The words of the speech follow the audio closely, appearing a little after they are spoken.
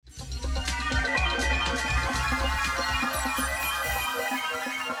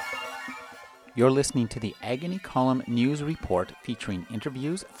You're listening to the Agony Column News Report featuring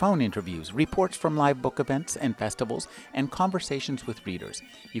interviews, phone interviews, reports from live book events and festivals, and conversations with readers.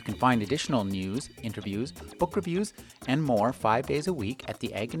 You can find additional news, interviews, book reviews, and more 5 days a week at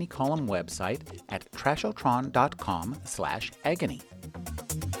the Agony Column website at trashotron.com/agony.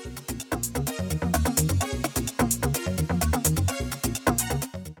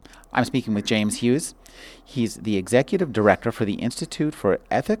 I'm speaking with James Hughes. He's the Executive Director for the Institute for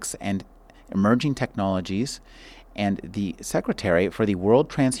Ethics and Emerging Technologies and the Secretary for the World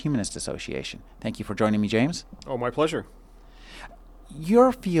Transhumanist Association. Thank you for joining me, James. Oh, my pleasure.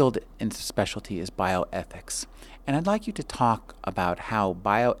 Your field and specialty is bioethics, and I'd like you to talk about how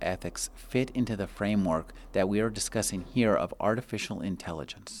bioethics fit into the framework that we are discussing here of artificial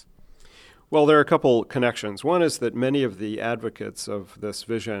intelligence. Well, there are a couple connections. One is that many of the advocates of this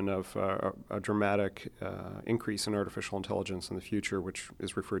vision of a dramatic increase in artificial intelligence in the future, which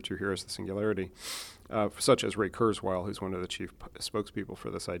is referred to here as the singularity, such as Ray Kurzweil, who's one of the chief spokespeople for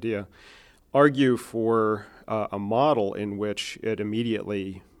this idea, argue for a model in which it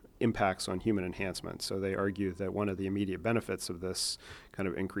immediately impacts on human enhancement. So they argue that one of the immediate benefits of this kind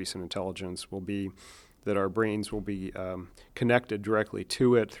of increase in intelligence will be that our brains will be connected directly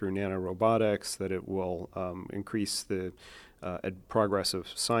to it through nanorobotics, that it will increase the progress of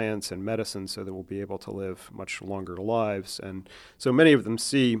science and medicine so that we'll be able to live much longer lives. And so many of them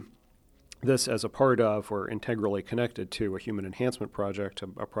see this as a part of or integrally connected to a human enhancement project,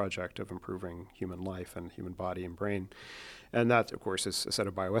 a project of improving human life and human body and brain. And that, of course, is a set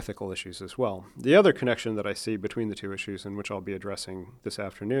of bioethical issues as well. The other connection that I see between the two issues, and which I'll be addressing this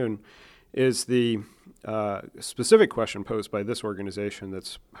afternoon, is the specific question posed by this organization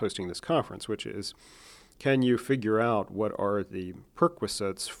that's hosting this conference, which is, can you figure out what are the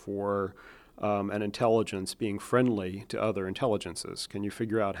perquisites for an intelligence being friendly to other intelligences? Can you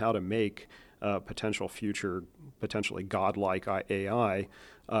figure out how to make potential future, potentially godlike AI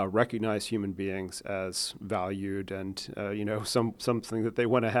recognize human beings as valued and something that they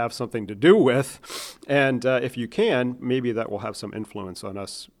want to have something to do with? And if you can, maybe that will have some influence on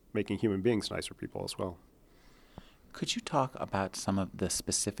us making human beings nicer people as well. Could you talk about some of the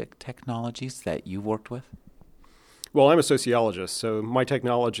specific technologies that you worked with? Well, I'm a sociologist, so my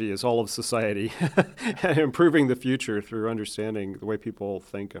technology is all of society and improving the future through understanding the way people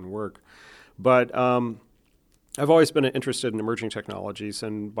think and work. But I've always been interested in emerging technologies,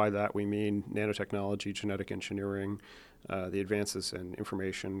 and by that we mean nanotechnology, genetic engineering, the advances in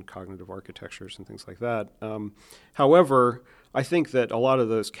information, cognitive architectures, and things like that. However, I think that a lot of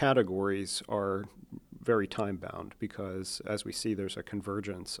those categories are very time-bound because, as we see, there's a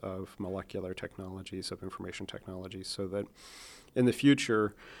convergence of molecular technologies, of information technologies, so that in the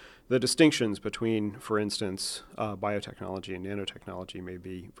future, the distinctions between, for instance, biotechnology and nanotechnology may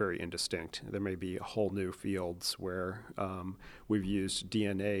be very indistinct. There may be whole new fields where we've used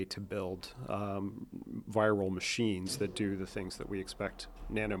DNA to build viral machines that do the things that we expect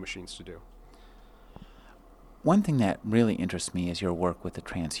nanomachines to do. One thing that really interests me is your work with the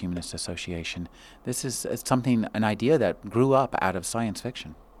Transhumanist Association. This is an idea that grew up out of science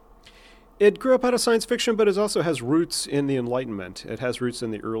fiction. It grew up out of science fiction, but it also has roots in the Enlightenment. It has roots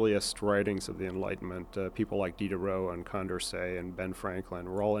in the earliest writings of the Enlightenment. People like Diderot and Condorcet and Ben Franklin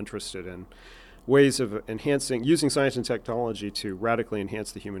were all interested in ways of using science and technology to radically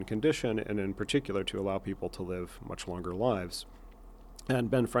enhance the human condition, and in particular to allow people to live much longer lives. And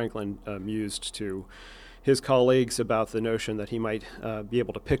Ben Franklin mused to his colleagues about the notion that he might be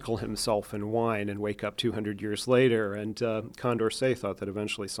able to pickle himself in wine and wake up 200 years later. And Condorcet thought that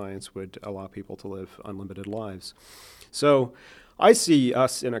eventually science would allow people to live unlimited lives. So I see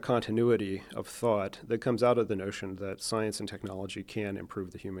us in a continuity of thought that comes out of the notion that science and technology can improve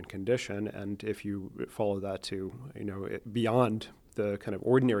the human condition. And if you follow that to, beyond the kind of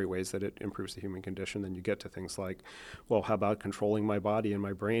ordinary ways that it improves the human condition, then you get to things like, well, how about controlling my body and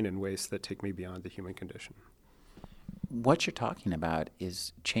my brain in ways that take me beyond the human condition? What you're talking about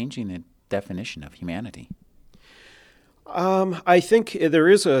is changing the definition of humanity. I think there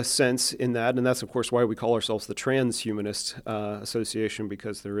is a sense in that, and that's, of course, why we call ourselves the Transhumanist Association,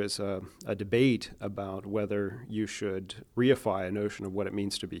 because there is a debate about whether you should reify a notion of what it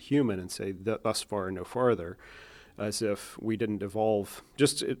means to be human and say thus far and no farther, as if we didn't evolve.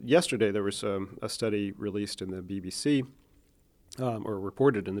 Just yesterday, there was a study released in the BBC, or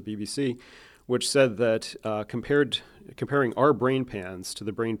reported in the BBC, which said that comparing our brain pans to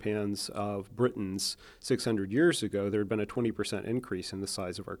the brain pans of Britons 600 years ago, there had been a 20% increase in the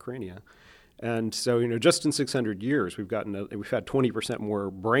size of our crania. And so, just in 600 years, we've had 20% more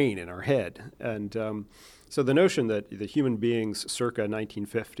brain in our head. And so the notion that the human beings circa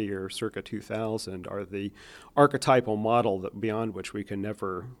 1950 or circa 2000 are the archetypal model beyond which we can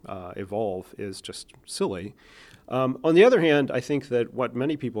never evolve is just silly. On the other hand, I think that what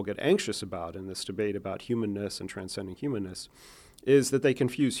many people get anxious about in this debate about humanness and transcending humanness is that they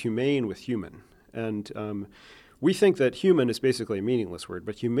confuse humane with human. And we think that human is basically a meaningless word,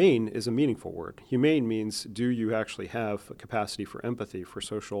 but humane is a meaningful word. Humane means, do you actually have a capacity for empathy, for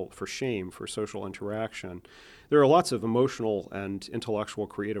shame, for social interaction? There are lots of emotional and intellectual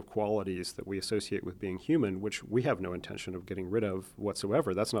creative qualities that we associate with being human, which we have no intention of getting rid of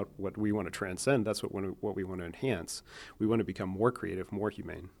whatsoever. That's not what we want to transcend. That's what we want to enhance. We want to become more creative, more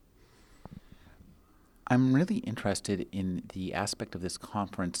humane. I'm really interested in the aspect of this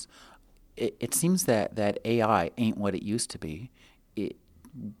conference. It seems that AI ain't what it used to be.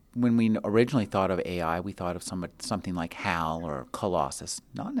 When we originally thought of AI, we thought of something like HAL or Colossus,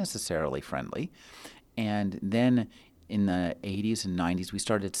 not necessarily friendly. And then in the 80s and 90s, we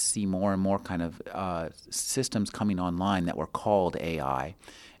started to see more and more kind of systems coming online that were called AI.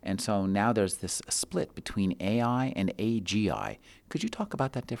 And so now there's this split between AI and AGI. Could you talk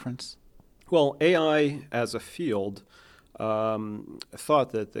about that difference? Well, AI as a field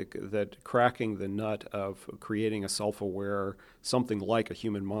thought that cracking the nut of creating a self-aware something like a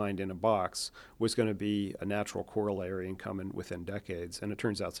human mind in a box was going to be a natural corollary and come in within decades, and it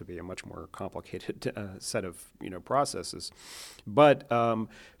turns out to be a much more complicated set of processes. But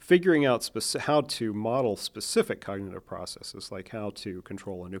figuring out how to model specific cognitive processes, like how to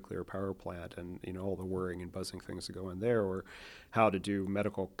control a nuclear power plant and all the whirring and buzzing things that go in there, or how to do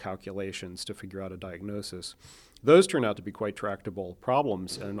medical calculations to figure out a diagnosis. Those turn out to be quite tractable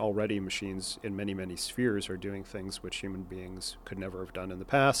problems, and already machines in many, many spheres are doing things which human beings could never have done in the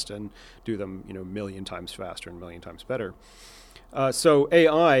past and do them, a million times faster and a million times better. So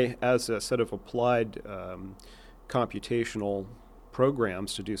AI, as a set of applied computational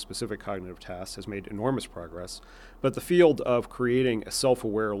programs to do specific cognitive tasks, has made enormous progress. But the field of creating a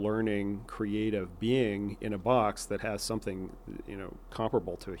self-aware, learning, creative being in a box that has something,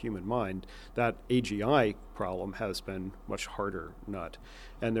 comparable to a human mind, that AGI problem has been much harder nut.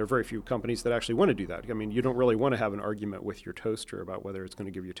 And there are very few companies that actually want to do that. I mean, you don't really want to have an argument with your toaster about whether it's going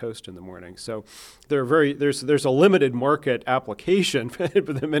to give you toast in the morning. So there's a limited market application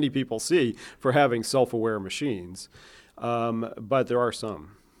that many people see for having self-aware machines. But there are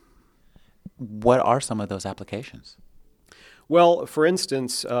some. What are some of those applications? Well, for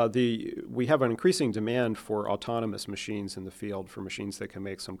instance, we have an increasing demand for autonomous machines in the field, for machines that can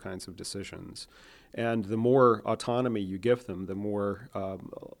make some kinds of decisions. And the more autonomy you give them, the more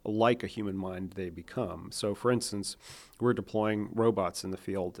like a human mind they become. So, for instance, we're deploying robots in the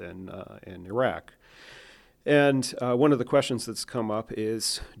field in Iraq. And one of the questions that's come up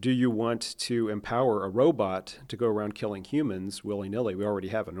is, do you want to empower a robot to go around killing humans willy-nilly? We already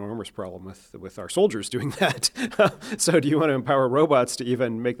have an enormous problem with our soldiers doing that. So do you want to empower robots to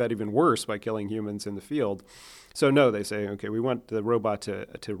even make that even worse by killing humans in the field? So no, they say, okay, we want the robot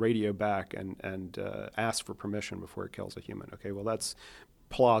to radio back and ask for permission before it kills a human. Okay, well, that's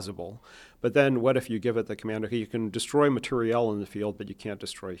plausible. But then what if you give it the command, okay, you can destroy materiel in the field, but you can't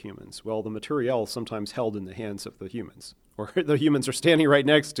destroy humans? Well, the materiel is sometimes held in the hands of the humans, or the humans are standing right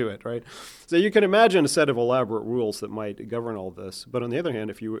next to it, right? So you can imagine a set of elaborate rules that might govern all this. But on the other hand,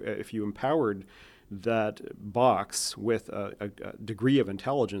 if you empowered that box with a degree of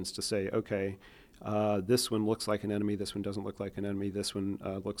intelligence to say, okay, this one looks like an enemy, this one doesn't look like an enemy, this one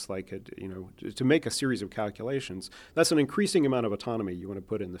looks like it, to make a series of calculations. That's an increasing amount of autonomy you want to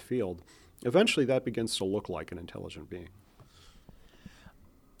put in the field. Eventually that begins to look like an intelligent being.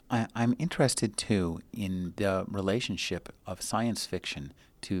 I'm interested, too, in the relationship of science fiction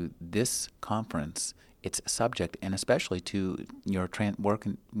to this conference, its subject, and especially to your work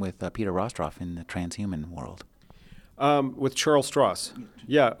with Peter Rostroff in the transhuman world. With Charles Stross.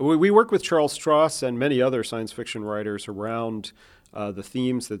 Yeah, we work with Charles Stross and many other science fiction writers around the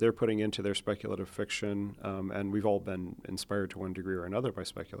themes that they're putting into their speculative fiction, and we've all been inspired to one degree or another by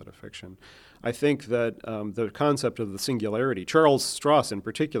speculative fiction. I think that the concept of the singularity, Charles Stross in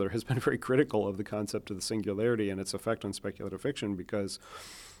particular, has been very critical of the concept of the singularity and its effect on speculative fiction, because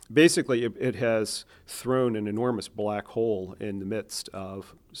basically it has thrown an enormous black hole in the midst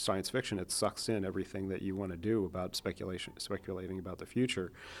of science fiction. It sucks in everything that you want to do about speculating about the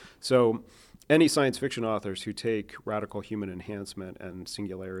future. So any science fiction authors who take radical human enhancement and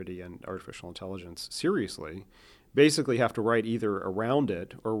singularity and artificial intelligence seriously basically have to write either around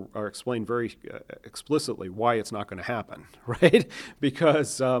it or explain very explicitly why it's not going to happen, right?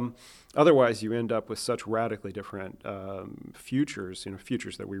 Because otherwise you end up with such radically different futures,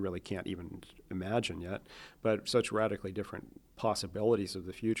 futures that we really can't even imagine yet, but such radically different possibilities of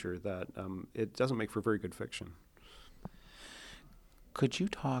the future that it doesn't make for very good fiction. Could you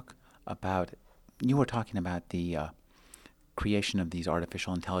talk about, you were talking about the creation of these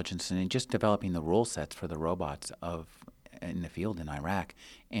artificial intelligence and just developing the rule sets for the robots in the field in Iraq,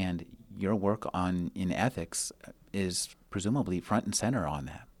 and your work in ethics is presumably front and center on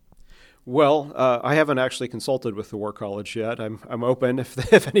that. Well, I haven't actually consulted with the War College yet. I'm open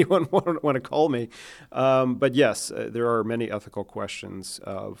if anyone want to call me. But yes, there are many ethical questions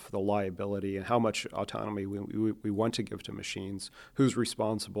of the liability and how much autonomy we want to give to machines, who's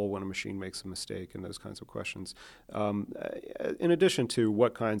responsible when a machine makes a mistake, and those kinds of questions. In addition to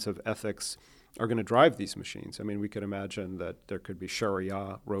what kinds of ethics are going to drive these machines. I mean, we could imagine that there could be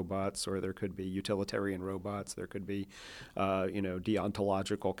Sharia robots, or there could be utilitarian robots. There could be,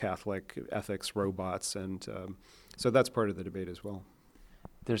 deontological Catholic ethics robots, and so that's part of the debate as well.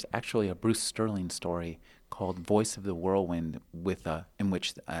 There's actually a Bruce Sterling story called "Voice of the Whirlwind," in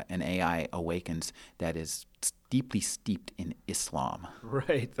which an AI awakens that is deeply steeped in Islam.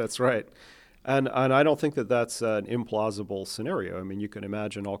 Right, that's right. And I don't think that that's an implausible scenario. I mean, you can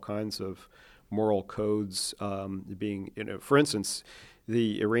imagine all kinds of moral codes being, for instance,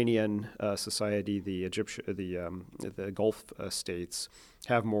 the Iranian society, the Gulf states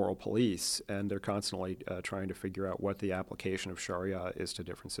have moral police, and they're constantly trying to figure out what the application of Sharia is to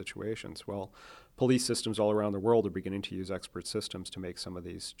different situations. Well, police systems all around the world are beginning to use expert systems to make some of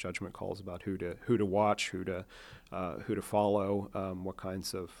these judgment calls about who to watch, who to follow, what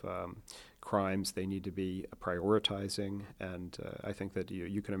kinds of crimes they need to be prioritizing, and I think that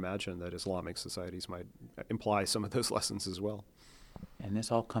you can imagine that Islamic societies might imply some of those lessons as well. And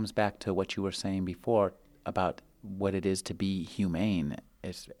this all comes back to what you were saying before about what it is to be humane.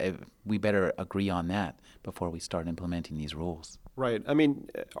 We better agree on that before we start implementing these rules. Right. I mean,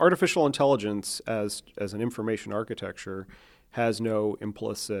 artificial intelligence as an information architecture has no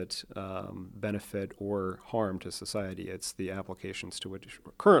implicit benefit or harm to society. It's the applications to which it's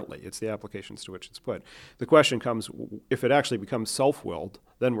put. The question comes, if it actually becomes self-willed,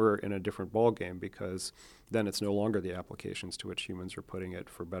 then we're in a different ballgame, because then it's no longer the applications to which humans are putting it,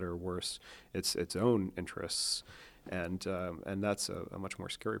 for better or worse. It's its own interests, and that's a much more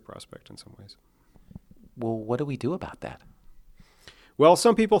scary prospect in some ways. Well, what do we do about that? Well,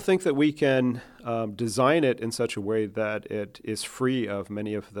 some people think that we can design it in such a way that it is free of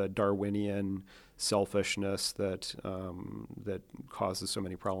many of the Darwinian selfishness that causes so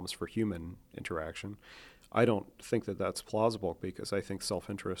many problems for human interaction. I don't think that that's plausible, because I think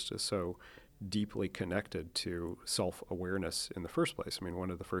self-interest is so deeply connected to self-awareness in the first place. I mean,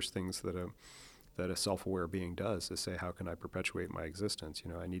 one of the first things that a self-aware being does is say, how can I perpetuate my existence?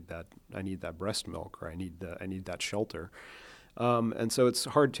 I need that breast milk, or I need that shelter. And so it's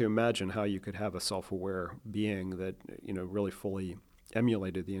hard to imagine how you could have a self-aware being that really fully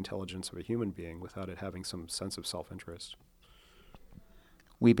emulated the intelligence of a human being without it having some sense of self-interest.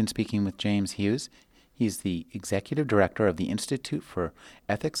 We've been speaking with James Hughes. He's the Executive Director of the Institute for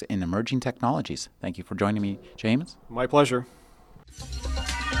Ethics in Emerging Technologies. Thank you for joining me, James. My pleasure.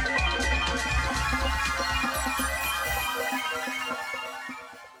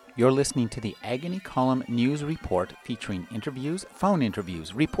 You're listening to the Agony Column News Report, featuring interviews, phone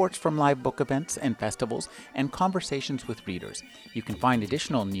interviews, reports from live book events and festivals, and conversations with readers. You can find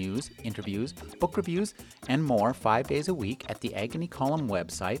additional news, interviews, book reviews, and more 5 days a week at the Agony Column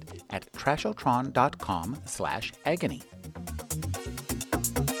website at trashotron.com/agony.